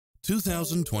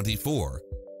2024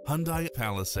 Hyundai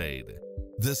Palisade.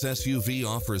 This SUV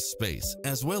offers space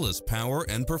as well as power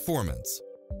and performance.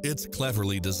 It's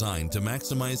cleverly designed to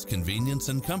maximize convenience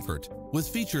and comfort with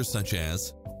features such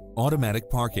as automatic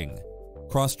parking,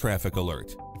 cross-traffic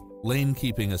alert, lane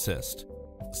keeping assist,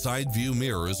 side view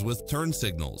mirrors with turn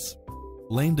signals,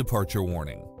 lane departure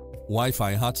warning,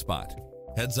 Wi-Fi hotspot,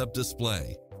 heads-up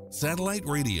display, satellite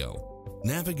radio,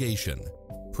 navigation,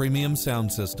 premium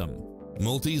sound system,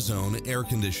 multi-zone air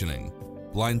conditioning,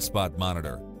 blind spot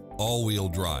monitor, all-wheel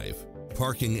drive,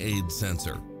 parking aid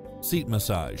sensor, seat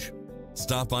massage.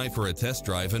 Stop by for a test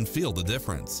drive and feel the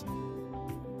difference.